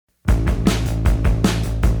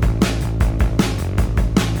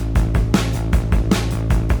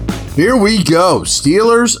Here we go.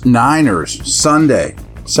 Steelers, Niners, Sunday.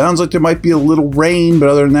 Sounds like there might be a little rain, but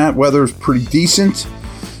other than that, weather is pretty decent.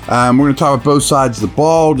 We're going to talk about both sides of the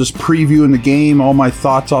ball, just previewing the game, all my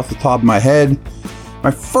thoughts off the top of my head.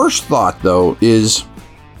 My first thought, though, is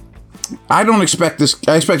I expect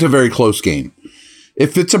a very close game.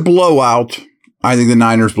 If it's a blowout, I think the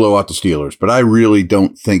Niners blow out the Steelers, but I really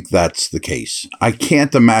don't think that's the case. I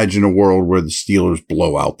can't imagine a world where the Steelers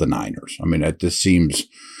blow out the Niners. I mean, that just seems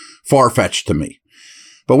far-fetched to me.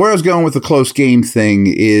 But where I was going with the close game thing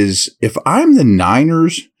is if I'm the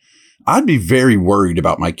Niners, I'd be very worried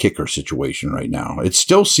about my kicker situation right now. It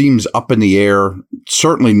still seems up in the air,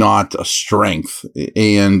 certainly not a strength.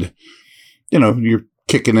 And, you're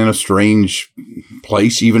kicking in a strange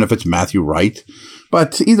place, even if it's Matthew Wright.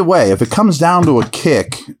 But either way, if it comes down to a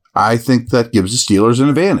kick, I think that gives the Steelers an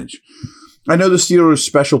advantage. I know the Steelers'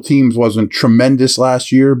 special teams wasn't tremendous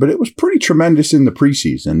last year, but it was pretty tremendous in the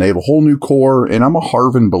preseason. They have a whole new core, and I'm a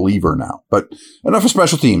Harvin believer now. But enough of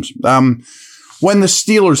special teams. When the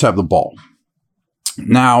Steelers have the ball.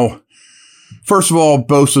 Now, first of all,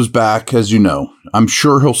 Bosa's back, as you know. I'm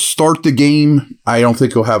sure he'll start the game. I don't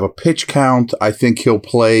think he'll have a pitch count. I think he'll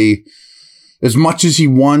play as much as he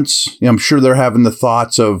wants. I'm sure they're having the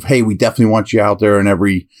thoughts of, hey, we definitely want you out there in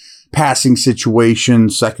every passing situation,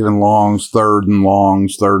 second and longs, third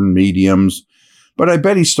and mediums. But I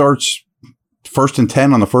bet he starts 1st and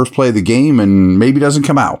 10 on the first play of the game and maybe doesn't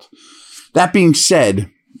come out. That being said,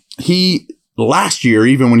 he last year,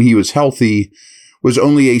 even when he was healthy, was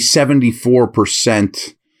only a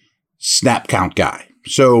 74% snap count guy.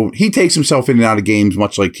 So he takes himself in and out of games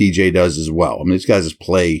much like TJ does as well. I mean, these guys just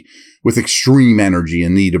play with extreme energy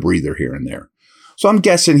and need a breather here and there. So I'm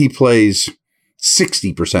guessing he plays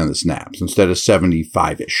 60% of the snaps instead of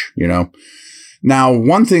 75-ish, Now,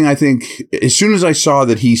 one thing I think, as soon as I saw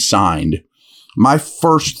that he signed, my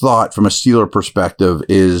first thought from a Steeler perspective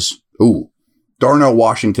is, Darnell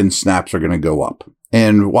Washington's snaps are going to go up.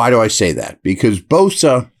 And why do I say that? Because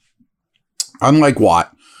Bosa, unlike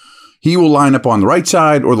Watt, he will line up on the right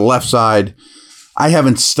side or the left side. I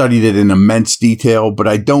haven't studied it in immense detail, but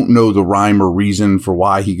I don't know the rhyme or reason for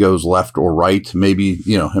why he goes left or right. Maybe,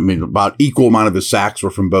 about equal amount of his sacks were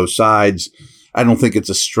from both sides. I don't think it's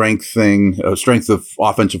a strength thing, a strength of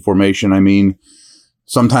offensive formation. I mean,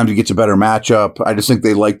 sometimes he gets a better matchup. I just think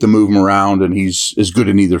they like to move him around, and he's as good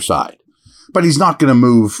in either side. But he's not going to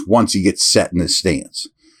move once he gets set in his stance.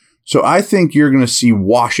 So I think you're going to see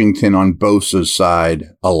Washington on Bosa's side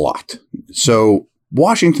a lot. So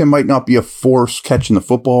Washington might not be a force catching the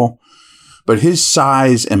football, but his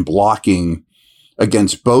size and blocking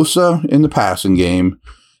against Bosa in the passing game,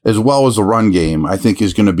 as well as the run game, I think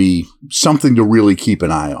is going to be something to really keep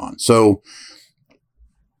an eye on. So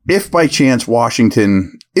if by chance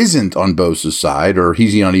Washington isn't on Bosa's side, or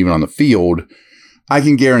he's not even on the field, I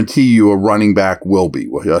can guarantee you a running back will be,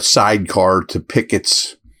 a sidecar to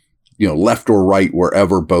Pickett's, left or right,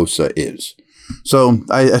 wherever Bosa is. So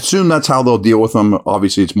I assume that's how they'll deal with them.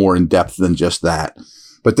 Obviously, it's more in depth than just that.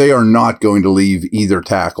 But they are not going to leave either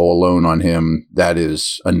tackle alone on him. That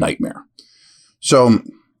is a nightmare. So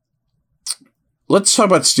let's talk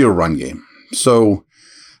about Steeler run game. So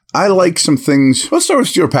I like some things. Let's start with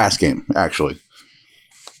Steeler pass game, actually.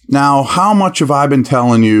 Now, how much have I been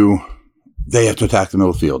telling you they have to attack the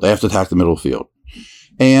middle field? They have to attack the middle field.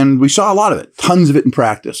 And we saw a lot of it, tons of it in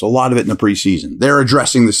practice, a lot of it in the preseason. They're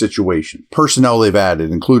addressing the situation. Personnel they've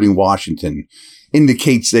added, including Washington,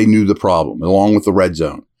 indicates they knew the problem, along with the red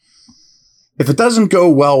zone. If it doesn't go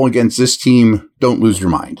well against this team, don't lose your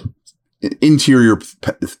mind. Interior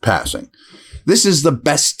passing. This is the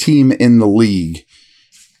best team in the league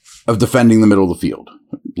of defending the middle of the field.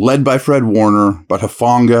 Led by Fred Warner, but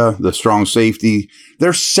Hufanga, the strong safety,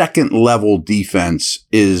 their second-level defense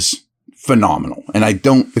is phenomenal. And I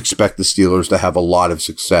don't expect the Steelers to have a lot of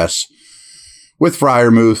success with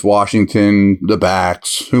Freiermuth, Washington, the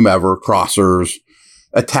backs, whomever, crossers,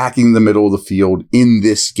 attacking the middle of the field in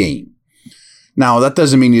this game. Now, that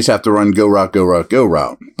doesn't mean you just have to run go route, go route, go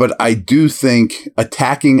route. But I do think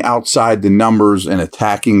attacking outside the numbers and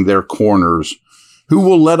attacking their corners, who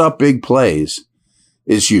will let up big plays,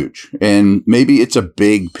 is huge. And maybe it's a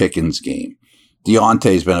big Pickens game.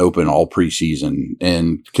 Deontay's been open all preseason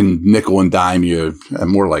and can nickel and dime you,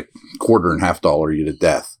 more like quarter and half dollar you to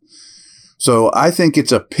death. So I think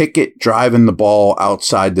it's a Pickett driving the ball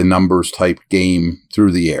outside the numbers type game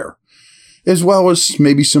through the air, as well as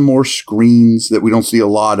maybe some more screens that we don't see a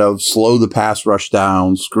lot of, slow the pass rush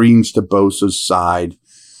down, screens to Bosa's side.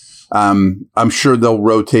 I'm sure they'll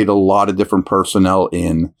rotate a lot of different personnel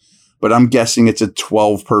in. but I'm guessing it's a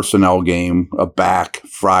 12 personnel game, a back,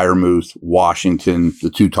 Freiermuth, Washington, the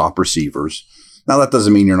two top receivers. Now, that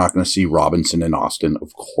doesn't mean you're not going to see Robinson and Austin,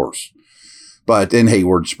 of course, but then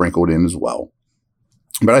Hayward sprinkled in as well.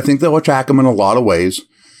 But I think they'll attack them in a lot of ways.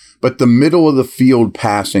 But the middle of the field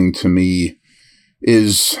passing to me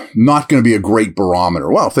is not going to be a great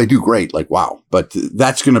barometer. Well, if they do great, like, wow, but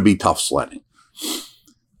that's going to be tough sledding.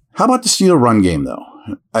 How about the Steeler run game, though?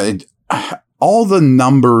 All the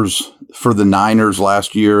numbers for the Niners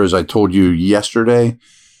last year, as I told you yesterday,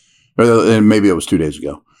 or maybe it was 2 days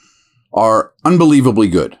ago, are unbelievably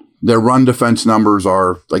good. Their run defense numbers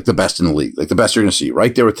are like the best in the league, like the best you're going to see,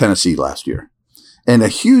 right there with Tennessee last year. And a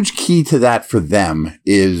huge key to that for them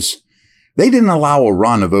is they didn't allow a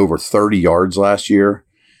run of over 30 yards last year.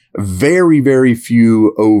 Very, very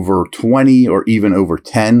few over 20 or even over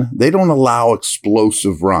 10. They don't allow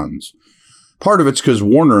explosive runs. Part of it's because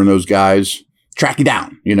Warner and those guys track you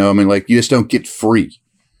down. You just don't get free.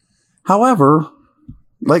 However,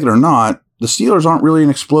 like it or not, the Steelers aren't really an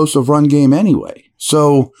explosive run game anyway.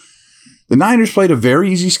 So the Niners played a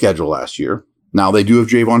very easy schedule last year. Now, they do have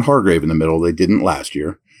Javon Hargrave in the middle. They didn't last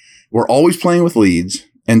year. We're always playing with leads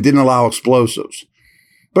and didn't allow explosives.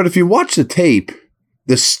 But if you watch the tape,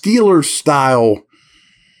 the Steelers style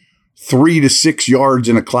 3 to 6 yards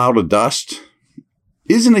in a cloud of dust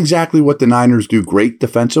isn't exactly what the Niners do great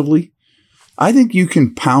defensively. I think you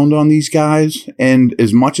can pound on these guys, and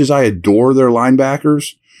as much as I adore their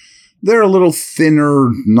linebackers, they're a little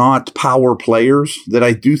thinner, not power players that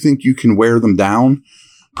I do think you can wear them down,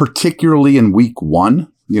 particularly in week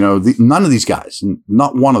 1. None of these guys,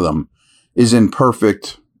 not one of them, is in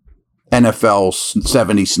perfect NFL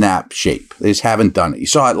 70 snap shape. They just haven't done it. You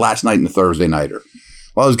saw it last night in the Thursday nighter.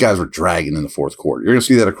 A lot of those guys were dragging in the fourth quarter. You're going to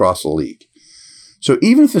see that across the league. So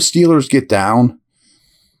even if the Steelers get down,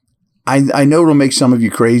 I know it'll make some of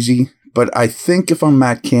you crazy, but I think if I'm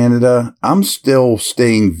Matt Canada, I'm still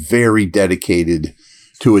staying very dedicated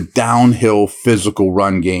to a downhill physical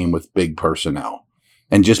run game with big personnel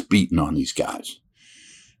and just beating on these guys.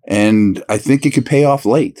 And I think it could pay off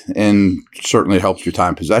late, and certainly helps your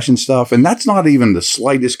time possession stuff. And that's not even the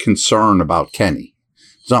slightest concern about Kenny.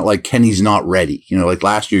 It's not like Kenny's not ready. Like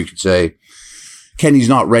last year you could say Kenny's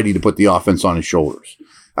not ready to put the offense on his shoulders.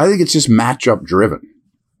 I think it's just matchup driven.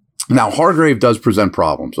 Now, Hargrave does present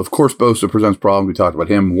problems. Of course, Bosa presents problems. We talked about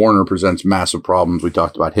him. Warner presents massive problems. We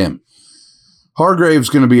talked about him. Hargrave's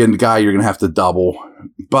going to be a guy you're going to have to double.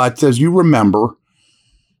 But as you remember,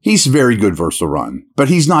 he's very good versus the run. But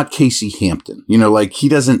he's not Casey Hampton. He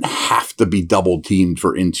doesn't have to be double teamed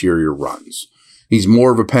for interior runs. He's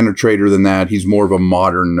more of a penetrator than that. He's more of a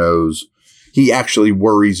modern nose. He actually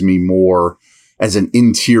worries me more as an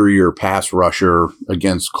interior pass rusher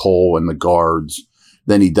against Cole and the guards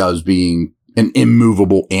than he does being an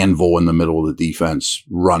immovable anvil in the middle of the defense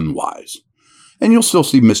run-wise. And you'll still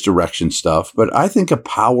see misdirection stuff, but I think a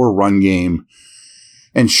power run game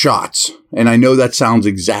and shots, and I know that sounds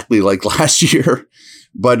exactly like last year,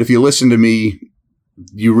 but if you listen to me,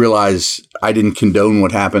 you realize I didn't condone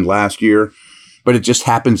what happened last year, but it just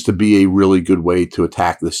happens to be a really good way to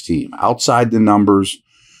attack this team. Outside the numbers,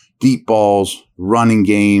 deep balls, running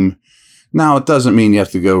game. Now, it doesn't mean you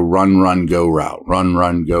have to go run, go route,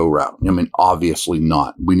 run, go route. Obviously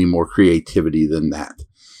not. We need more creativity than that.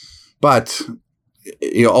 But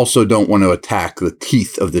you also don't want to attack the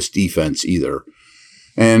teeth of this defense either.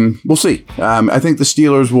 And we'll see. I think the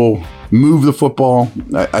Steelers will move the football.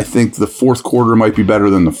 I think the fourth quarter might be better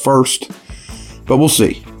than the first. But we'll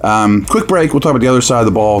see. Quick break. We'll talk about the other side of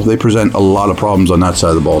the ball. They present a lot of problems on that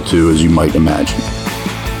side of the ball too, as you might imagine.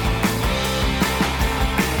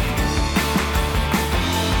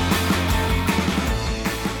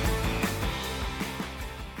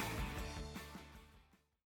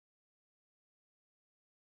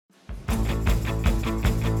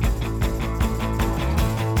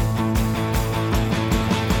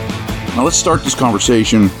 Now let's start this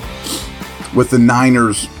conversation with the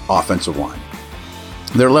Niners' offensive line.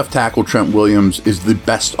 Their left tackle, Trent Williams, is the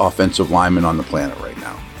best offensive lineman on the planet right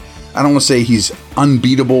now. I don't want to say he's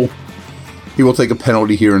unbeatable. He will take a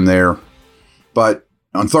penalty here and there. But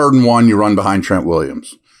on 3rd and 1, you run behind Trent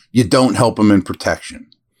Williams. You don't help him in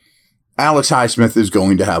protection. Alex Highsmith is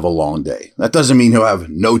going to have a long day. That doesn't mean he'll have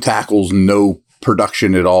no tackles, no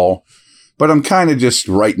production at all. But I'm kind of just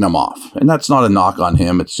writing him off. And that's not a knock on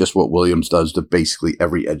him. It's just what Williams does to basically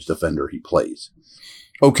every edge defender he plays.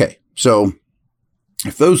 Okay, so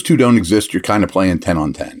if those two don't exist, you're kind of playing 10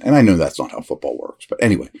 on 10. And I know that's not how football works. But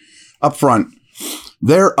anyway, up front,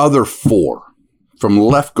 their other 4, from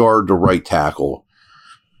left guard to right tackle,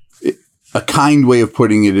 A kind way of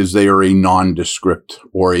putting it is they are a nondescript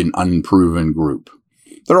or an unproven group.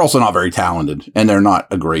 They're also not very talented, and they're not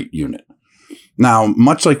a great unit. Now,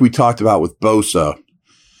 much like we talked about with Bosa,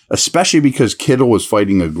 especially because Kittle was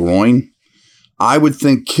fighting a groin, I would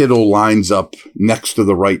think Kittle lines up next to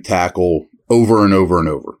the right tackle over and over and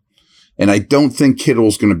over. And I don't think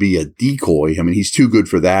Kittle's going to be a decoy. I mean, he's too good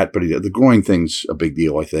for that, but the groin thing's a big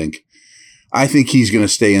deal, I think. I think he's going to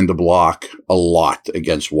stay in the block a lot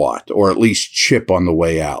against Watt, or at least chip on the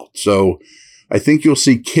way out. So I think you'll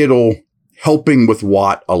see Kittle helping with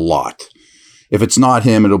Watt a lot. If it's not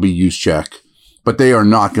him, it'll be Juszczyk. But they are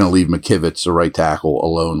not going to leave McKivitz, the right tackle,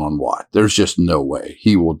 alone on Watt. There's just no way.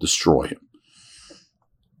 He will destroy him.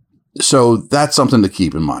 So that's something to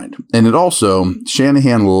keep in mind. And it also,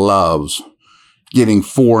 Shanahan loves getting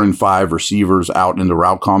 4 and 5 receivers out into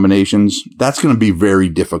route combinations. That's going to be very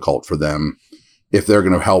difficult for them if they're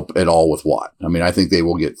going to help at all with Watt. I mean, I think they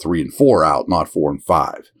will get 3 and 4 out, not 4 and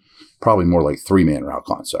 5. Probably more like 3-man route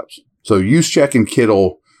concepts. So Juszczyk and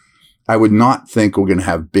Kittle, I would not think we're going to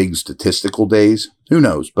have big statistical days. Who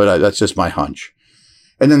knows? But that's just my hunch.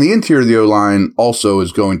 And then the interior of the O-line also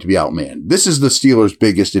is going to be outmanned. This is the Steelers'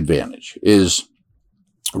 biggest advantage, is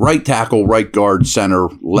right tackle, right guard, center,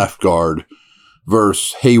 left guard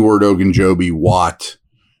versus Hayward, Ogunjobi, Watt,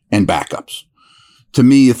 and backups. To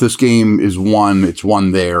me, if this game is won, it's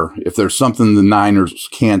won there. If there's something the Niners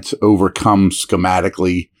can't overcome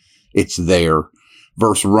schematically, it's there.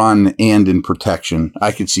 Versus run and in protection,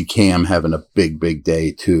 I could see Cam having a big, big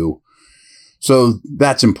day too. So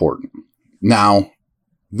that's important. Now,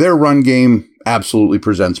 their run game absolutely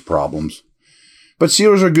presents problems. But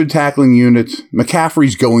Steelers are a good tackling unit.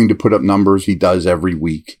 McCaffrey's going to put up numbers. He does every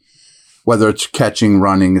week. Whether it's catching,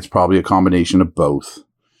 running, it's probably a combination of both.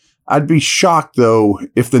 I'd be shocked, though,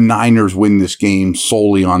 if the Niners win this game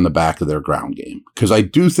solely on the back of their ground game. Because I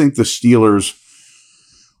do think the Steelers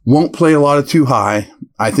won't play a lot of too high.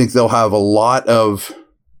 I think they'll have a lot of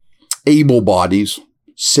able bodies.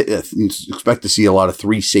 Expect to see a lot of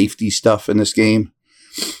 3 safety stuff in this game.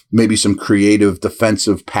 Maybe some creative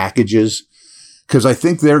defensive packages. Because I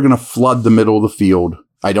think they're going to flood the middle of the field.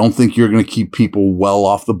 I don't think you're going to keep people well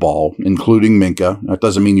off the ball, including Minka. That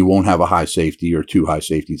doesn't mean you won't have a high safety or 2 high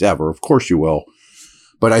safeties ever. Of course you will.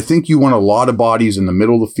 But I think you want a lot of bodies in the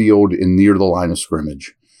middle of the field and near the line of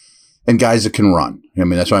scrimmage. And guys that can run. I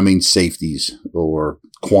mean, that's what I mean, safeties or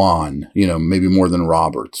Quan, maybe more than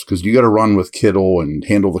Roberts. Because you got to run with Kittle and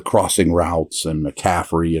handle the crossing routes and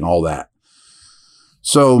McCaffrey and all that.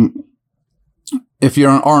 So if you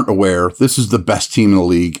aren't aware, this is the best team in the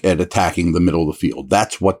league at attacking the middle of the field.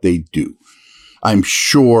 That's what they do. I'm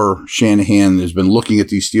sure Shanahan has been looking at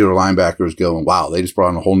these Steeler linebackers going, wow, they just brought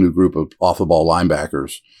in a whole new group of off-the-ball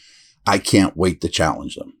linebackers. I can't wait to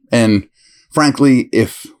challenge them. And frankly,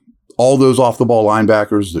 if all those off-the-ball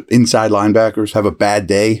linebackers, the inside linebackers, have a bad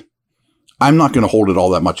day, I'm not going to hold it all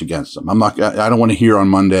that much against them. I don't want to hear on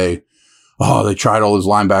Monday, oh, they tried all those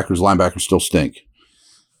linebackers still stink.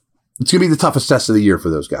 It's going to be the toughest test of the year for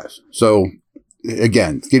those guys. So,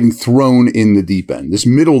 again, getting thrown in the deep end. This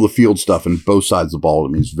middle of the field stuff and both sides of the ball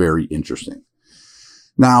to me is very interesting.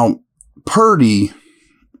 Now, Purdy,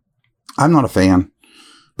 I'm not a fan,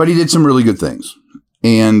 but he did some really good things.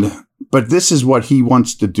 But this is what he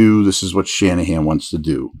wants to do. This is what Shanahan wants to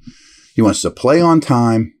do. He wants to play on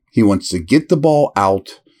time. He wants to get the ball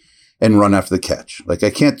out and run after the catch. Like, I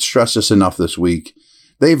can't stress this enough this week.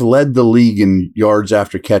 They've led the league in yards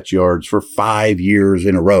after catch yards for 5 years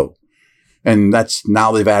in a row. And that's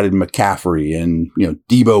now they've added McCaffrey and,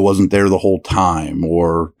 Debo wasn't there the whole time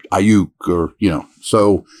or Ayuk or,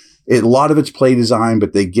 so a lot of it's play design,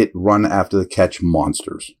 but they get run after the catch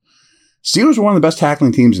monsters. Steelers were one of the best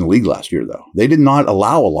tackling teams in the league last year, though. They did not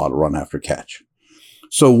allow a lot of run after catch.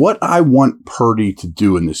 So what I want Purdy to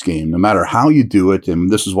do in this game, no matter how you do it,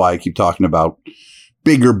 and this is why I keep talking about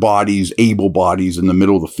bigger bodies, able bodies in the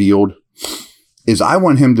middle of the field, is I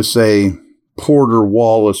want him to say, Porter,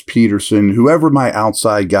 Wallace, Peterson, whoever my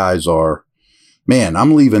outside guys are, man,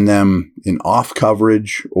 I'm leaving them in off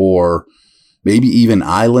coverage or maybe even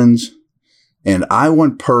islands. And I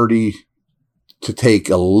want Purdy to take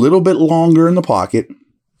a little bit longer in the pocket.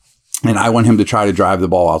 And I want him to try to drive the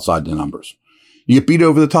ball outside the numbers. You get beat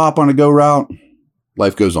over the top on a go route,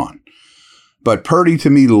 life goes on. But Purdy, to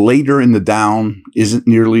me, later in the down isn't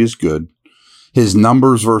nearly as good. His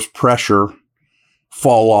numbers versus pressure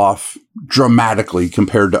fall off dramatically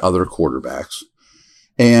compared to other quarterbacks.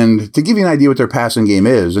 And to give you an idea what their passing game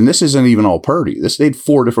is, and this isn't even all Purdy. They had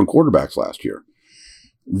 4 different quarterbacks last year.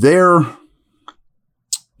 Their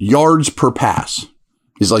yards per pass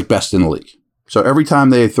is like best in the league. So every time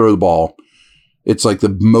they throw the ball, It's like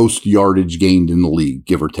the most yardage gained in the league,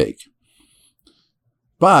 give or take.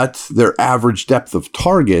 But their average depth of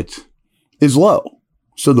target is low.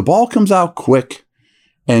 So the ball comes out quick.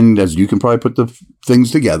 And as you can probably put the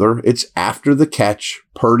things together, it's after the catch.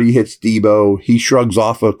 Purdy hits Debo. He shrugs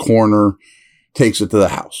off a corner, takes it to the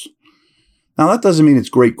house. Now, that doesn't mean it's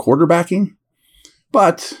great quarterbacking,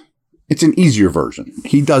 but it's an easier version.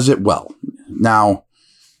 He does it well. Now,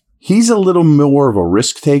 he's a little more of a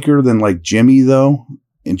risk taker than like Jimmy, though.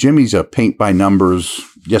 And Jimmy's a paint by numbers.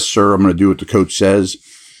 Yes, sir, I'm going to do what the coach says.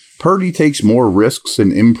 Purdy takes more risks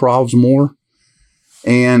and improvs more.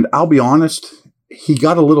 And I'll be honest, he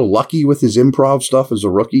got a little lucky with his improv stuff as a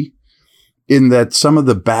rookie in that some of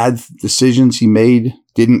the bad decisions he made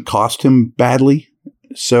didn't cost him badly.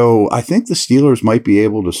 So I think the Steelers might be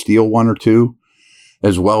able to steal one or two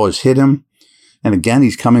as well as hit him. And again,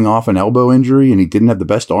 he's coming off an elbow injury and he didn't have the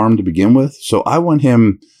best arm to begin with. So I want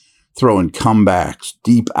him throwing comebacks,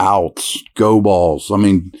 deep outs, go balls. I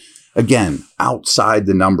mean, again, outside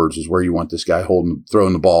the numbers is where you want this guy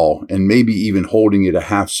throwing the ball and maybe even holding it a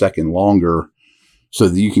half second longer so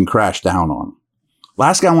that you can crash down on him.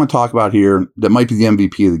 Last guy I want to talk about here that might be the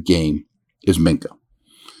MVP of the game is Minkah.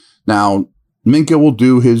 Now, Minkah will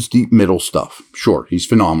do his deep middle stuff. Sure, he's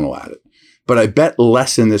phenomenal at it. But I bet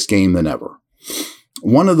less in this game than ever.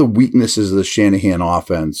 One of the weaknesses of the Shanahan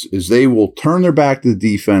offense is they will turn their back to the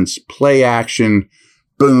defense, play action,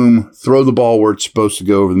 boom, throw the ball where it's supposed to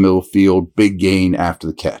go over the middle of the field, big gain after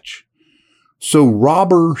the catch. So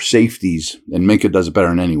robber safeties, and Minkah does it better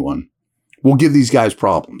than anyone, will give these guys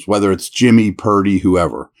problems, whether it's Jimmy, Purdy,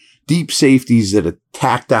 whoever. Deep safeties that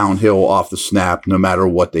attack downhill off the snap no matter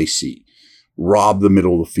what they see. Rob the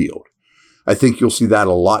middle of the field. I think you'll see that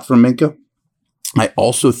a lot from Minkah. I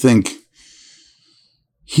also think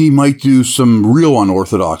he might do some real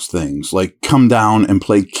unorthodox things, like come down and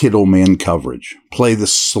play Kittle man coverage, play the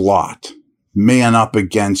slot, man up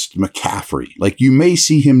against McCaffrey. Like you may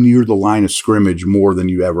see him near the line of scrimmage more than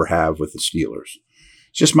you ever have with the Steelers.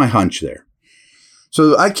 It's just my hunch there.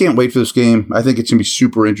 So I can't wait for this game. I think it's going to be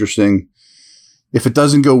super interesting. If it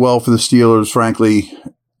doesn't go well for the Steelers, frankly,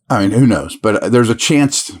 I mean, who knows? But there's a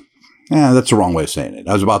chance. That's the wrong way of saying it.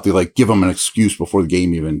 I was about to give them an excuse before the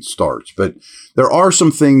game even starts. But there are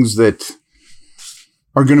some things that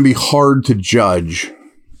are going to be hard to judge.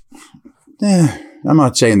 I'm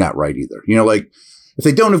not saying that right either. If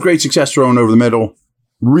they don't have great success throwing over the middle,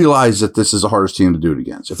 realize that this is the hardest team to do it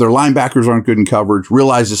against. If their linebackers aren't good in coverage,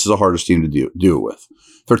 realize this is the hardest team to do it with.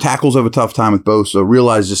 If their tackles have a tough time with Bosa,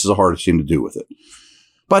 realize this is the hardest team to do with it.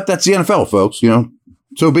 But that's the NFL, folks.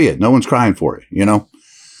 So be it. No one's crying for you,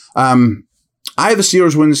 I have the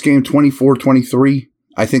Steelers win this game 24-23.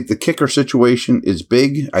 I think the kicker situation is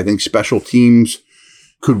big. I think special teams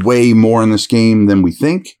could weigh more in this game than we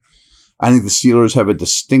think. I think the Steelers have a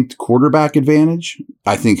distinct quarterback advantage.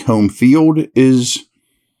 I think home field is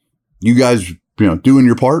you guys, doing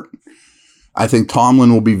your part. I think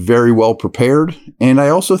Tomlin will be very well prepared. And I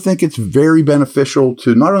also think it's very beneficial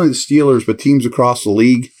to not only the Steelers, but teams across the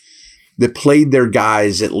league that played their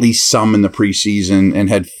guys at least some in the preseason and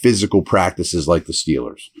had physical practices like the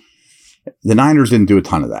Steelers. The Niners didn't do a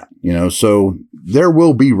ton of that, so there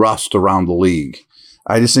will be rust around the league.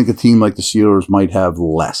 I just think a team like the Steelers might have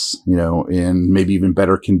less, and maybe even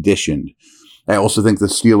better conditioned. I also think the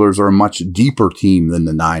Steelers are a much deeper team than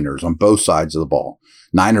the Niners on both sides of the ball.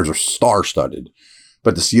 Niners are star-studded,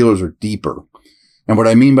 but the Steelers are deeper. And what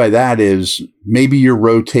I mean by that is maybe you're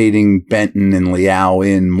rotating Benton and Leal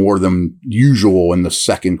in more than usual in the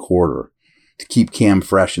second quarter to keep Cam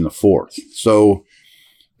fresh in the fourth. So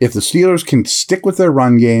if the Steelers can stick with their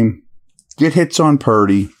run game, get hits on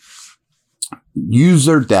Purdy, use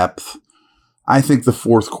their depth, I think the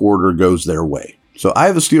fourth quarter goes their way. So I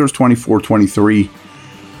have the Steelers 24-23.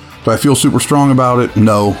 Do I feel super strong about it?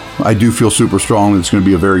 No, I do feel super strong. It's going to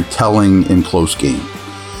be a very telling and close game.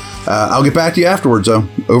 I'll get back to you afterwards, though.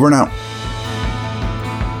 Over and out.